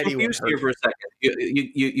way, I'm confused here for a second.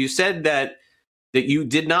 You said that you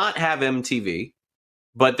did not have MTV,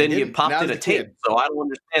 but then you popped in a tape. So I don't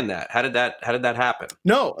understand that. How did that happen?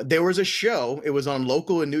 No, there was a show. It was on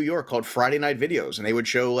local in New York called Friday Night Videos, and they would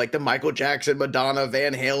show like the Michael Jackson, Madonna,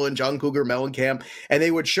 Van Halen, John Cougar Mellencamp, and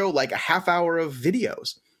they would show like a half hour of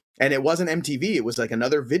videos. And it wasn't MTV. It was like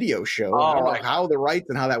another video show. I don't know how the rights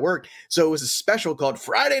and how that worked. So it was a special called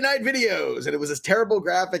Friday Night Videos. And it was this terrible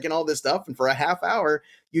graphic and all this stuff. And for a half hour,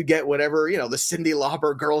 you get whatever, the Cyndi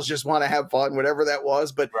Lauper Girls Just Want to Have Fun, whatever that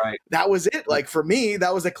was. But that was it. Like for me,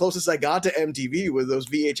 that was the closest I got to MTV with those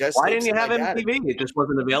VHS. Why didn't you have MTV? It just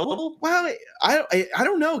wasn't available? Well, I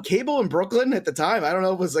don't know. Cable in Brooklyn at the time, I don't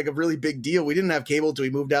know if it was like a really big deal. We didn't have cable until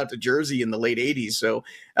we moved out to Jersey in the late 80s. So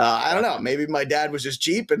I don't know. Maybe my dad was just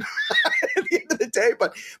cheap and at the end of the day,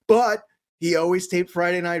 but he always taped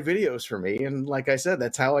Friday Night Videos for me. And like I said,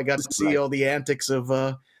 that's how I got to see all the antics of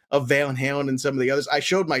Van Halen and some of the others. I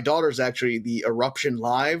showed my daughters actually the Eruption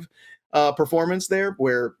live performance there,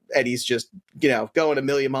 where Eddie's just going a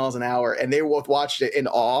million miles an hour, and they both watched it in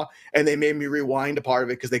awe, and they made me rewind a part of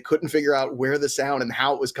it because they couldn't figure out where the sound and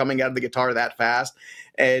how it was coming out of the guitar that fast.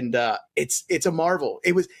 And it's a marvel.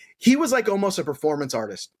 He was like almost a performance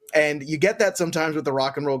artist, and you get that sometimes with the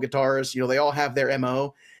rock and roll guitarists. They all have their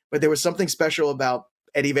MO, but there was something special about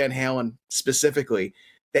Eddie Van Halen specifically,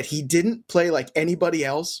 that he didn't play like anybody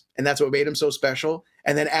else, and that's what made him so special.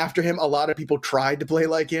 And then after him, a lot of people tried to play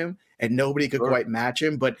like him, and nobody could quite match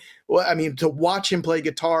him. But to watch him play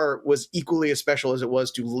guitar was equally as special as it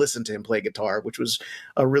was to listen to him play guitar, which was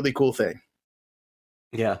a really cool thing.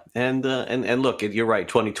 Yeah, and look, you're right.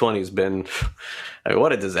 2020 has been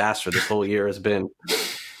what a disaster this whole year has been.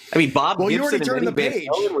 I mean, Bob Gibson you already turned the page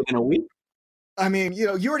within a week. I mean, you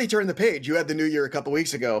already turned the page. You had the new year a couple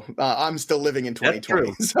weeks ago. I'm still living in 2020.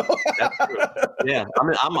 That's true. So. That's true. Yeah,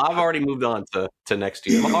 I've already moved on to next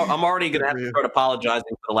year. I'm already going to have to start apologizing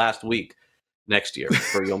for the last week next year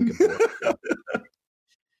for Yom Kippur.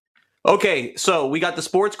 Okay, so we got the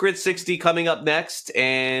Sports Grid 60 coming up next,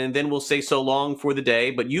 and then we'll say so long for the day.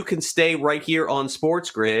 But you can stay right here on Sports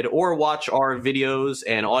Grid or watch our videos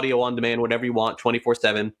and audio on demand, whatever you want,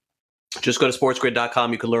 24/7. Just go to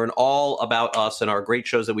sportsgrid.com. You can learn all about us and our great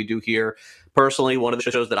shows that we do here. Personally, one of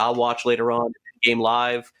the shows that I'll watch later on, Game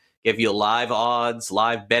Live, give you live odds,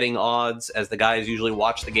 live betting odds, as the guys usually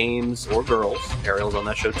watch the games, or girls. Ariel's on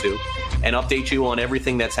that show too, and update you on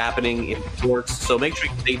everything that's happening in sports. So make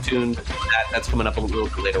sure you stay tuned for that. That's coming up a little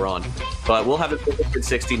bit later on. But we'll have it at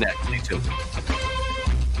 60 next. Stay tuned.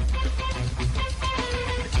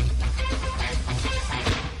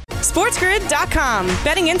 SportsGrid.com.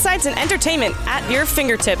 Betting insights and entertainment at your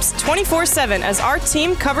fingertips 24/7 as our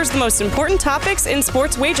team covers the most important topics in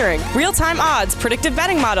sports wagering. Real-time odds, predictive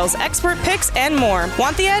betting models, expert picks, and more.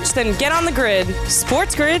 Want the edge? Then get on the grid.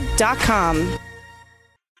 SportsGrid.com.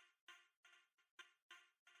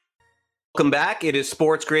 Welcome back. It is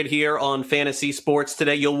Sports Grid here on Fantasy Sports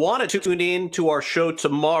Today. You'll want to tune in to our show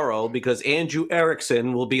tomorrow because Andrew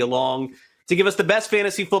Erickson will be along to give us the best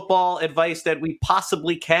fantasy football advice that we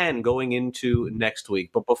possibly can going into next week.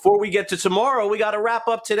 But before we get to tomorrow, we got to wrap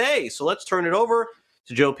up today. So let's turn it over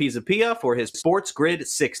to Joe Pisapia for his Sports Grid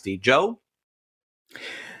 60. Joe?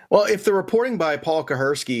 Well, if the reporting by Paul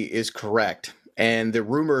Kahersky is correct, and the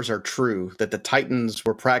rumors are true that the Titans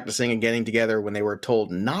were practicing and getting together when they were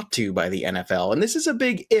told not to by the NFL, and this is a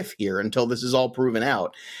big if here until this is all proven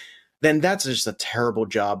out, then that's just a terrible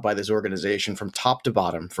job by this organization from top to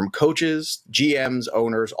bottom, from coaches, GMs,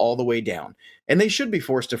 owners, all the way down. And they should be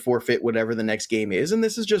forced to forfeit whatever the next game is. And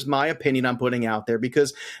this is just my opinion I'm putting out there,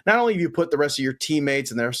 because not only have you put the rest of your teammates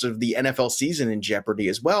and the rest of the NFL season in jeopardy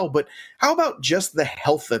as well, but how about just the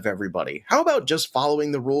health of everybody? How about just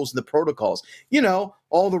following the rules and the protocols? You know,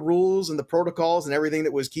 all the rules and the protocols and everything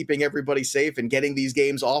that was keeping everybody safe and getting these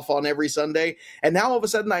games off on every Sunday. And now all of a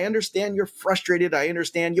sudden, I understand you're frustrated. I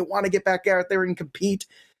understand you want to get back out there and compete.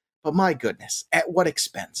 But my goodness, at what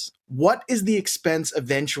expense? What is the expense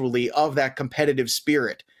eventually of that competitive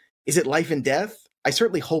spirit? Is it life and death? I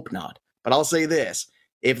certainly hope not. But I'll say this.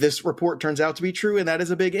 If this report turns out to be true, and that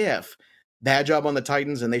is a big if, bad job on the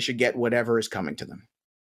Titans, and they should get whatever is coming to them.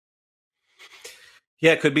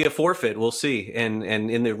 Yeah, it could be a forfeit. We'll see. And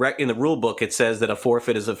in the rule book, it says that a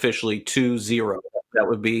forfeit is officially 2-0. That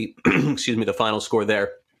would be, excuse me, the final score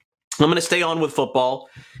there. I'm going to stay on with football.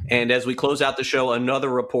 And as we close out the show, another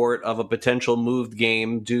report of a potential moved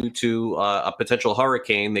game due to a potential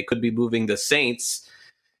hurricane. They could be moving the Saints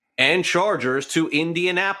and Chargers to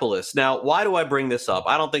Indianapolis. Now, why do I bring this up?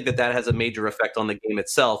 I don't think that has a major effect on the game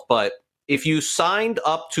itself. But if you signed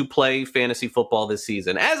up to play fantasy football this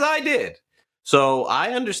season, as I did, so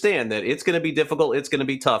I understand that it's going to be difficult. It's going to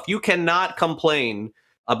be tough. You cannot complain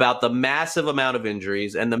about the massive amount of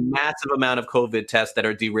injuries and the massive amount of COVID tests that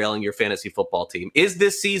are derailing your fantasy football team. Is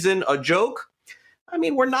this season a joke? I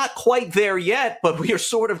mean, we're not quite there yet, but we are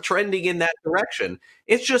sort of trending in that direction.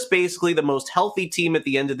 It's just basically the most healthy team at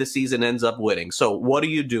the end of the season ends up winning. So what do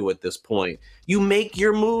you do at this point? You make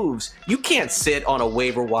your moves. You can't sit on a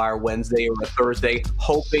waiver wire Wednesday or a Thursday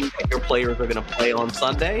hoping that your players are going to play on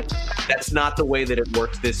Sunday. That's not the way that it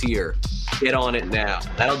works this year. Get on it now.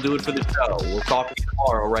 That'll do it for the show. We'll talk to you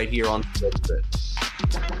tomorrow right here on SportsGrid.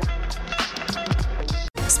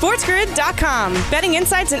 SportsGrid.com. Betting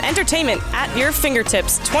insights and entertainment at your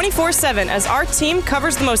fingertips 24/7 as our team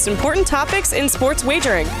covers the most important topics in sports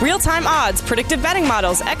wagering. Real-time odds, predictive betting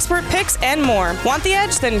models, expert picks, and more. Want the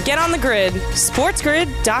edge? Then get on the grid.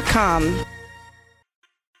 SportsGrid.com.